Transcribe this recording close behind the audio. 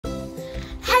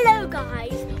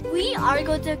guys, we are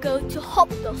going to go to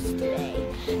Hopnos today.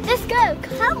 Let's go,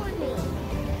 come with me.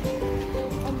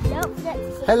 And don't forget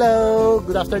to say hello,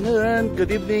 good afternoon,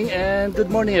 good evening, and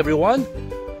good morning everyone.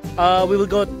 We will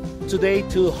go today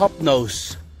to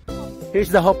Hopnos. Here's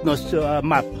the Hopnos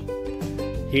map.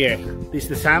 Here, this is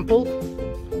the sample.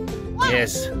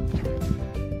 Yes.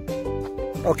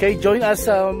 Okay, join us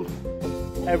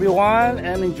everyone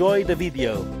and enjoy the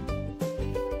video.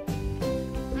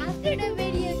 after the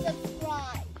video,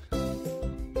 subscribe.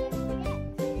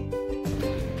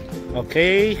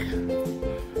 Okay,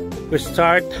 we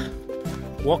start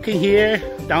walking here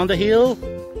down the hill.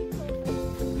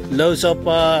 Loads of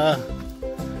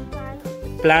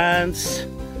plants,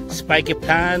 spiky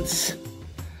plants,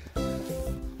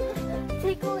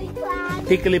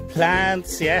 tickly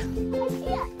plants. Yeah,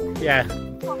 yeah,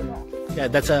 yeah.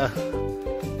 That's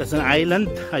an island.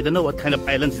 I don't know what kind of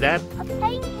island is that. A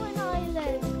penguin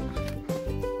island.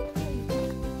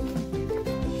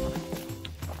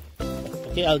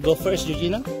 Okay, I'll go first,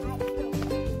 Georgina.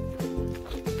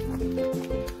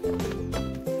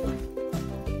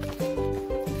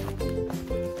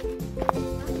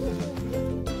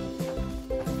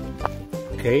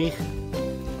 Okay.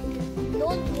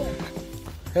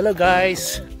 Hello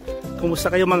guys. Kumusta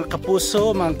kayo mga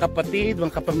kapuso, mga kapatid,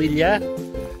 mga kapamilya?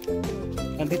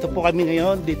 Nandito po kami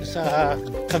ngayon dito sa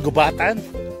kagubatan.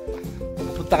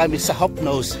 Punta kami sa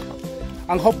Hopnos.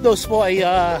 Ang Hopnos po ay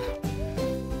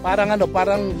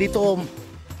parang dito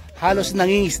halos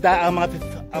nangingisda ang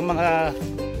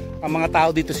mga tao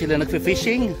dito, sila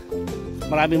nagfi-fishing.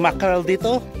 Maraming mackerel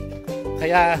dito.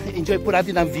 Kaya enjoy po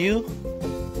natin ang view.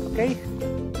 Okay?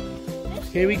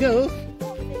 Here we go.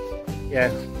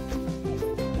 Yeah.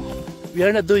 We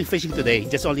are not doing fishing today,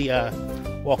 just only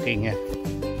walking. Yeah.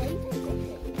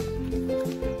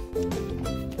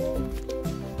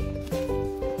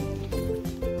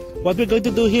 What we're going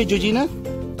to do here, Georgina?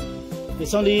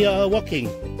 It's only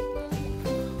walking.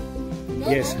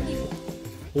 Yes.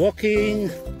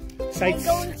 Walking, And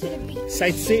going to the beach.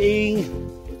 sightseeing.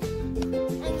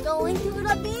 And going to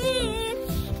the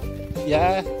beach.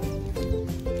 Yeah.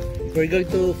 We're going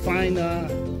to find Wow.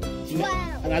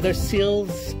 another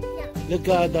seals. Yeah.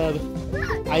 Look at the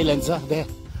islands there.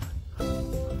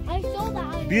 I saw the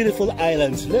island. Beautiful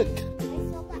islands. Look. I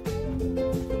saw the island.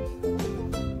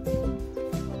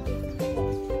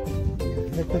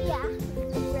 Yeah.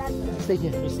 Gravity. Stay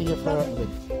here. We stay here for a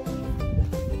bit.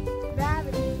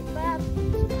 Gravity.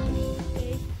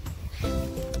 Gravity.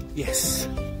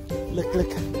 Yes. Look,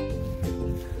 look.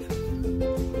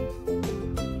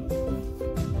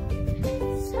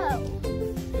 So,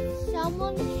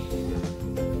 someone.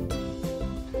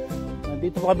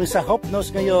 Nandito po kami sa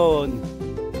Hopnos ngayon.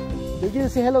 Did you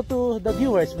say hello to the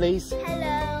viewers, please?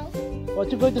 Hello.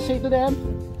 What you going to say to them?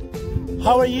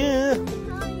 How are you?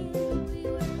 Hi,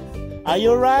 viewers. Are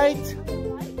you right?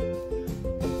 Alright.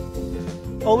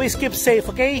 Always keep safe,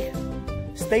 okay?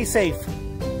 Stay safe.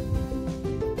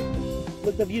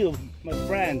 Look at you, my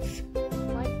friends.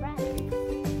 My friend.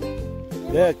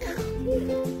 Look.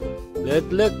 Look,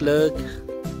 look, look.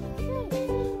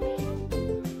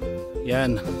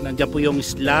 Yan, nandiyan po yung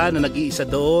isla na nag-iisa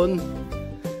doon.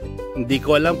 Hindi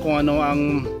ko alam kung ano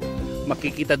ang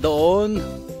makikita doon.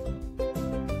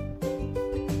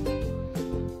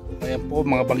 Ayan po,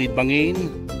 mga bangin-bangin.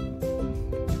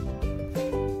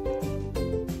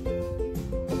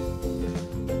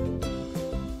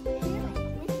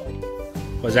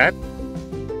 What's that?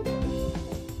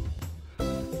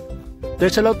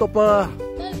 There's a lot of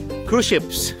cruise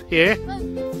ships here.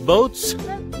 Boats.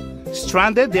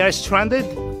 Stranded. They are stranded.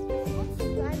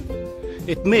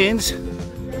 It means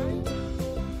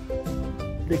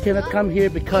they cannot come here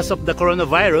because of the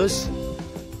coronavirus.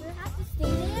 We have to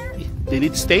stay there. They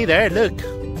need to stay there. Look.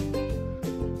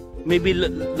 Maybe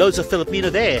loads of Filipino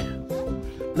there.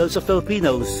 Loads of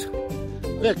Filipinos.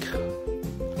 Look.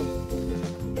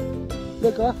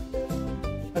 Look, ah.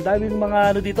 Ang daming mga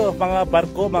ano dito, mga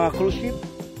barko, mga cruise ship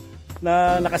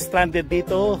na naka-stranded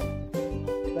dito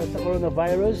dahil sa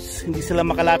coronavirus. Hindi sila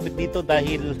makalapit dito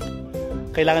dahil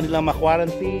kailangan nilang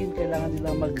ma-quarantine, kailangan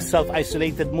nilang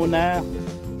mag-self-isolated muna.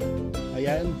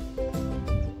 Ayan.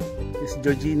 This is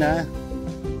Georgina.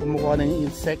 Kumukuha ng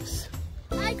insects.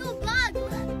 I go blood.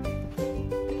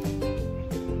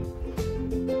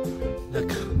 Look.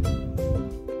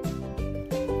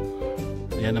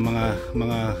 Ayan ang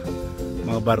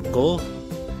mga barko,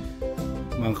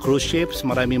 mga cruise ships.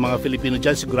 Maraming mga Filipino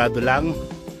dyan, sigurado lang,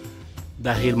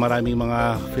 dahil maraming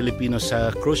mga Filipino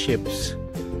sa cruise ships,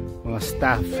 mga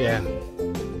staff. Yeah.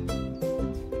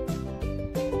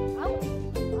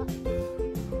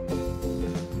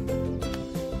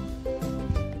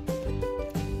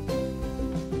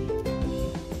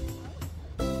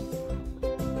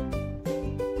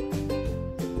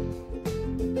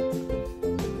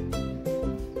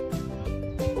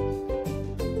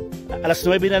 Alas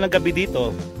 9 na ng gabi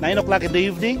dito. 9 o'clock in the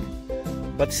evening.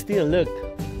 But still, look.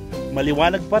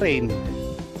 Maliwanag pa rin.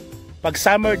 Pag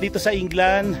summer dito sa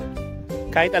England,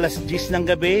 kahit alas 10 ng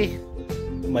gabi,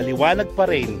 maliwanag pa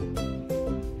rin.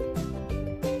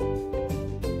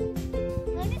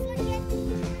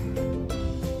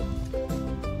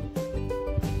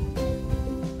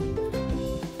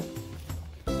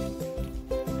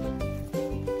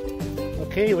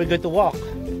 Okay, we're going to walk.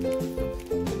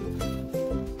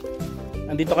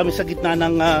 Nandito kami sa gitna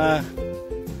ng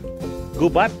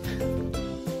gubat.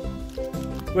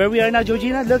 Where we are now,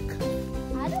 Georgina, look.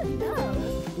 I don't know.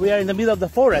 We are in the middle of the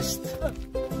forest.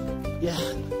 Yeah,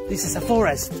 this is a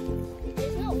forest.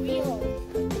 It's not real.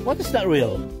 What is not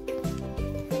real?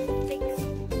 It's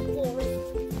forest.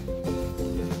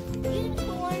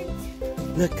 Unicorns.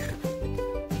 Look.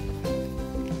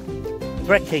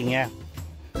 Trekking, yeah.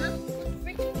 Huh? What's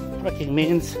freaking? Trekking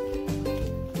means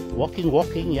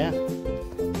walking, yeah.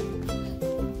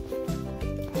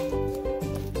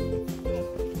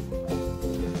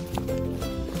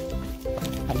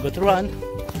 I'm going to run.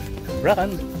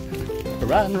 Run.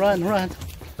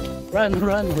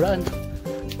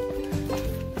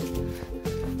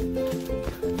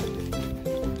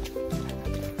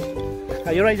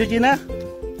 Are you ready, Georgina?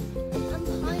 I'm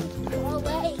behind far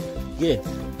away. Good.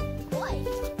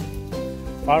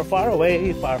 Why?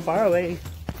 Far away.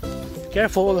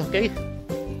 Careful, okay?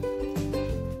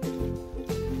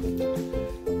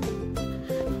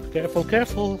 Careful.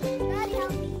 Daddy,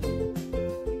 help me.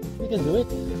 You can do it.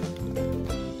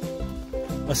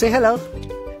 Oh, say hello.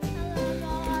 Hello,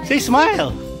 guys. Say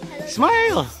smile. Hello,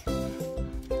 Smile.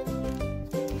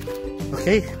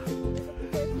 Okay.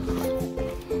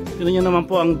 Tignan nyo naman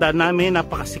po ang daan namin.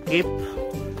 Napakasikip.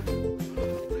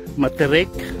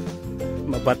 Matirik.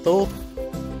 Mabato.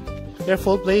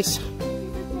 Careful, please.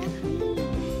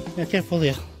 Yeah, careful,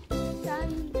 yeah.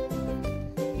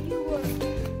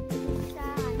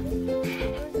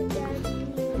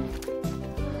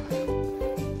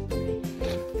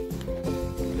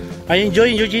 Are you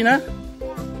enjoying, Georgina?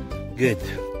 Good.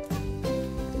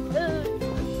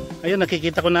 Ayun,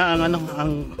 nakikita ko na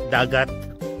ang dagat.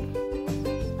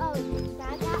 Oh,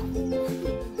 dagat.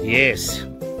 Yes.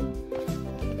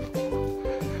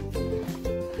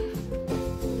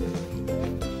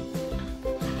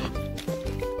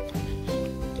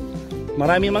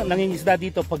 Marami nangingisda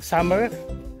dito pag summer.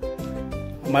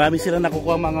 Marami silang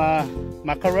nakukuha mga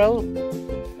mackerel.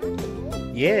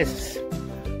 Yes.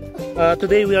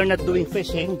 Today we are not doing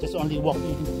fishing, just only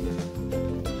walking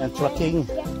and trekking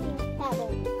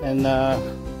and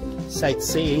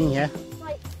sightseeing, yeah.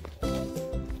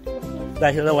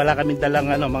 Dahil wala kaming dalang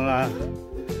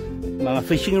mga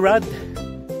fishing rod.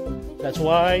 That's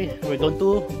why we're going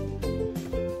to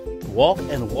walk.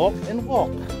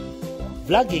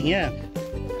 Vlogging, yeah.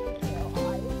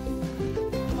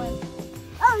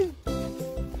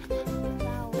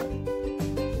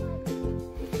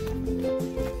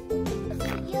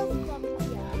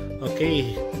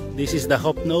 Okay, this is the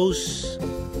hop nose.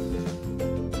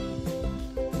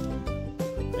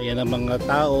 Ayan ang mga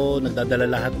tao, nagdadala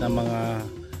lahat ng mga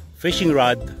fishing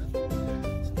rod.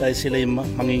 Dahil sila yung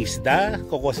mangingisda,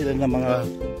 kukuha sila ng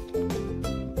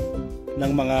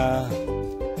mga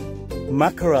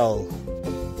mackerel.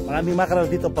 Maraming mackerel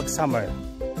dito pag summer.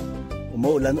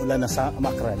 Umuulan-ulan na sa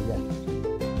mackerel yan.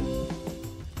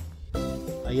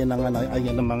 Ayan ang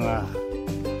mga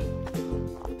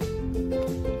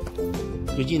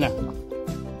Georgina.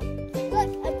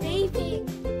 Look, a baby.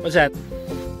 What's that?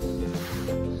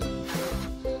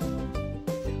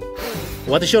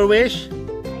 What is your wish?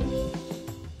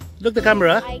 Look the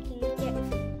camera. I can get.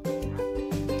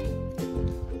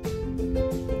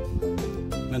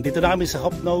 Nandito na kami sa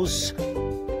hop nose.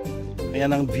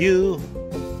 Ayan ang view.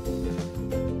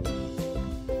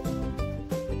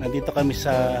 Nandito kami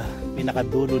sa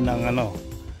pinakadulo ng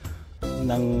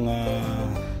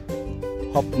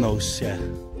hop nose, yeah.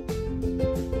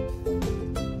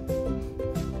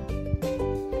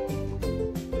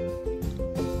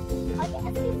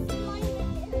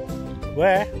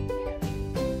 Where?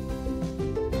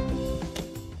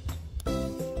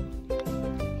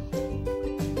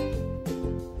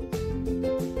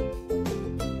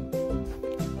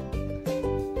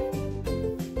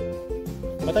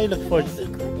 What are you looking for?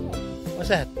 What's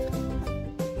that?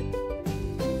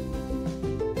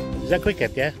 Is that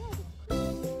cricket, yeah?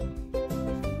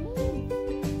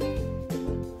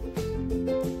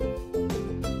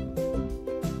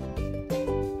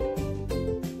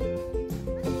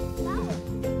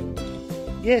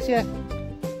 Yes, yeah.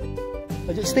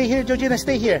 Stay here, Georgina,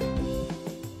 stay here.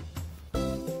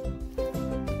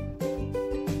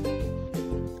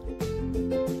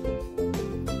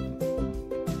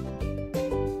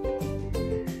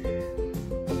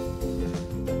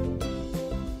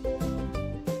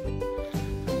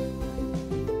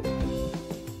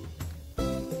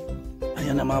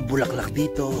 ng mga bulaklak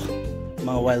dito,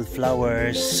 mga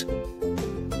wildflowers.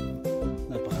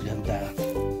 Napakaganda.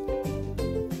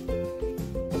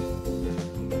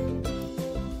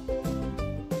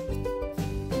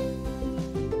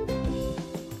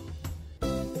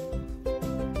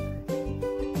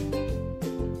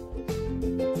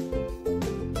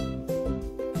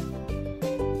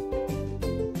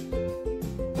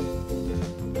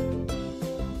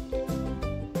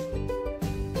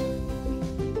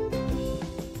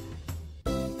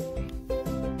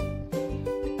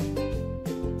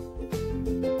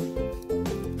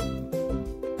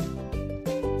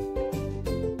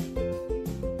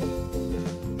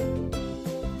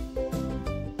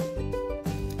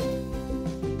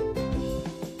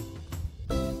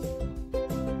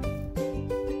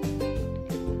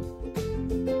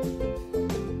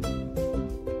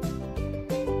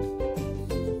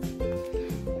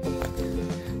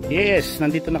 Yes,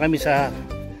 nandito na kami sa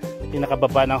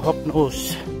pinakababa ng Hope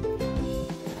Nose.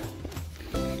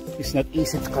 It's not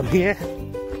easy to come here.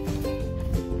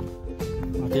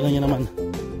 Tingnan nyo naman,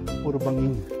 puro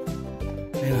bangin.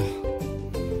 Ayan,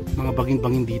 mga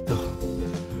bangin-bangin dito.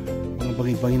 Mga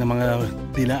bangin-bangin na mga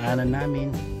dinaanan namin.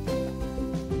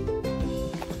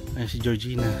 Ayan si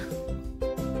Georgina.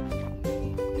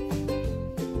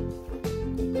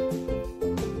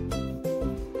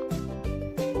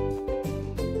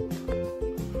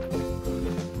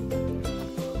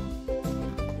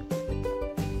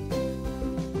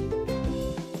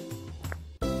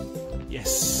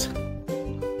 Yes.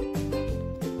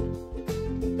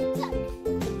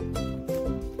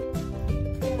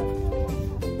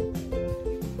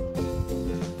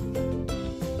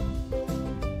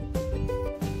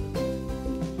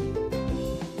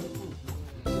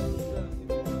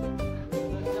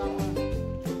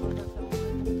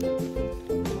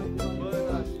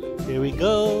 Here we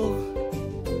go.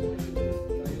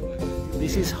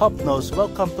 This is Hope Nose.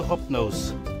 Welcome to Hope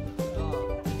Nose.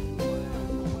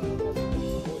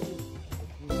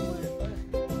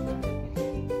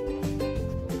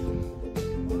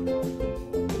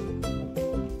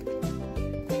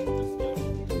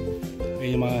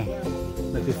 May mga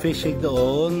nagfi-fishing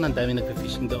doon, ang dami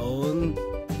nagfi-fishing doon.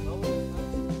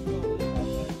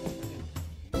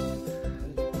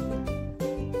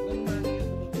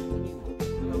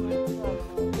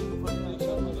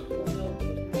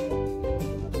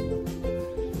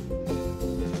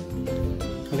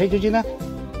 Okay, Georgina?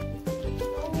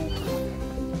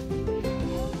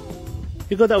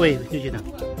 You go that way, Georgina.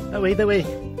 That way, that way.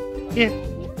 Here.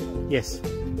 Yes.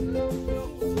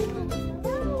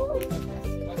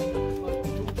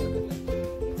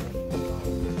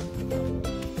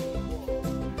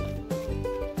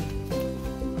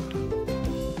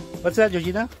 What's that,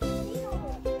 Georgina?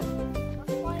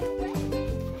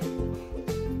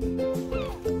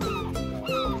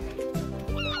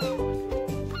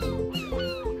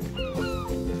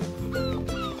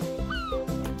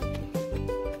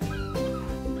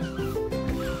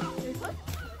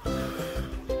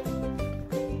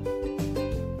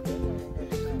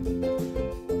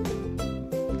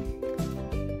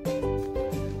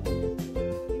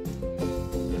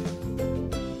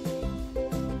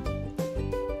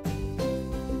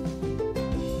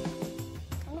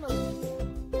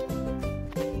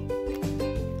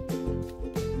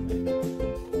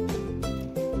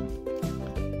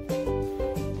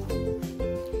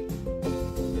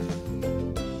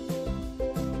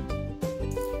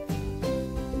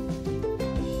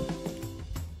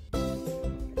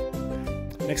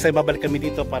 Next time babalik kami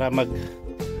dito para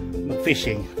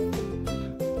mag-fishing.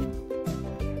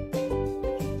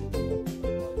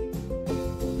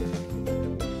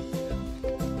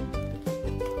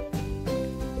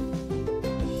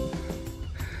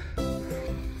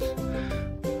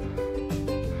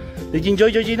 Did you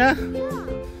enjoy, Georgina?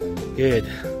 Yeah. Good.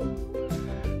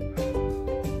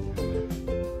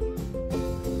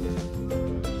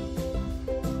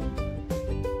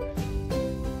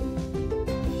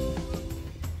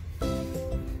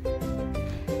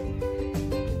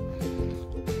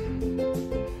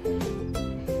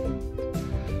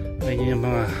 Ayun yung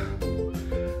mga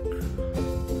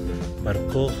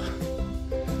barko.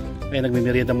 Ay,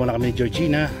 nagmimerienda muna kami ni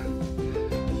Georgina.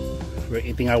 We're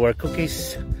eating our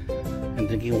cookies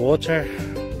and drinking water.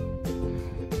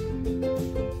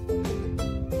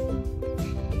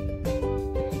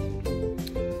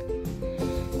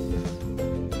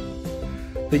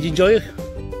 Did you enjoy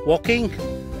walking?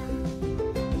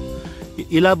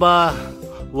 You love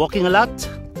walking a lot?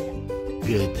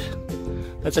 Good.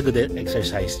 That's a good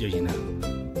exercise, Georgina.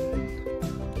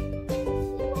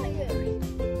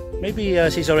 Maybe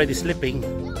she's already sleeping.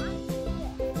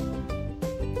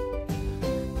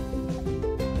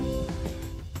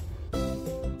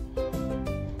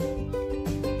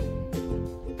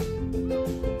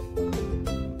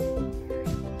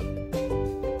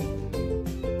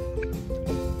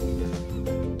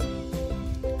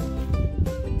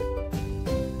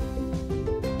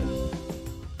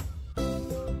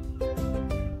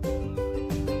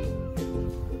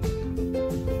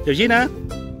 Georgina?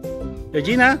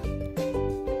 Georgina?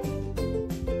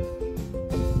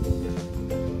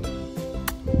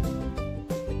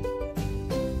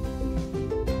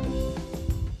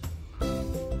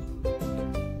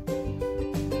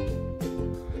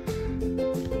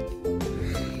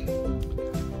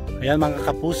 Ayan mga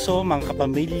kapuso, mga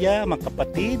kapamilya, mga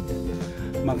kapatid,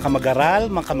 mga kamag-aral,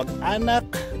 mga kamag-anak,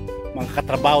 mga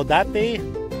katrabaho dati.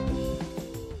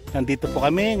 Nandito po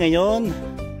kami ngayon.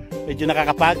 Medyo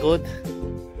nakakapagod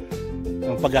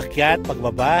ang pag-akyat,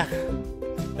 pagbaba,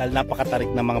 dahil napakatarik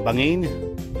ng mga bangin.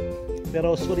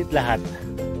 Pero sulit lahat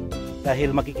dahil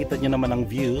makikita nyo naman ang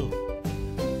view,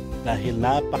 dahil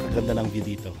napakaganda ng view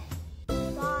dito.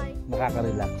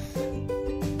 Nakaka-relax,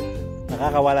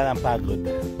 nakakawala ng pagod.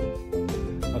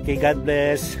 Okay, God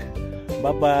bless.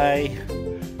 Bye-bye.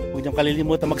 Huwag niyong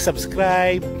kalilimutan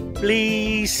mag-subscribe.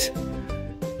 Please.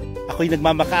 Ako'y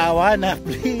nagmamakaawa na.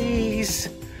 Please.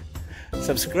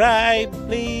 Subscribe,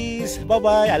 please.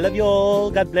 Bye-bye. I love you all.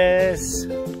 God bless.